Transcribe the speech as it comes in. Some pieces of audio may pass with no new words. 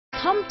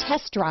Come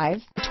test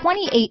drive the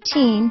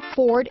 2018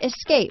 Ford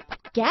Escape.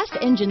 Gas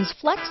engines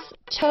flex,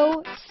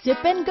 tow,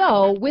 sip and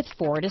go with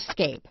Ford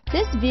Escape.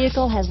 This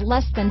vehicle has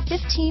less than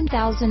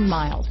 15,000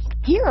 miles.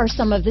 Here are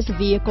some of this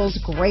vehicle's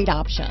great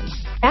options: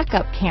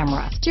 backup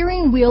camera,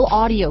 steering wheel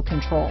audio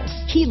controls,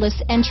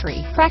 keyless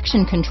entry,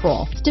 traction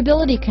control,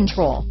 stability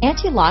control,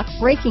 anti-lock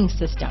braking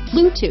system,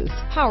 Bluetooth,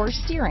 power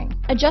steering,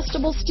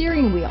 adjustable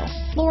steering wheel,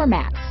 floor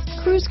mats,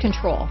 cruise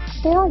control,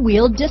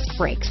 four-wheel disc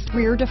brakes,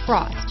 rear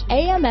defrost,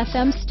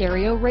 AM/FM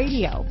stereo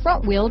radio,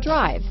 front-wheel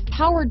drive,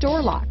 power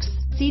door locks,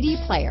 CD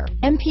player,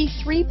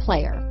 MP3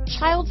 player,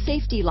 child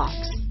safety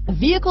locks. A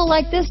vehicle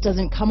like this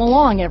doesn't come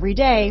along every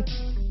day.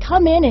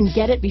 Come in and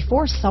get it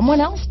before someone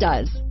else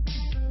does.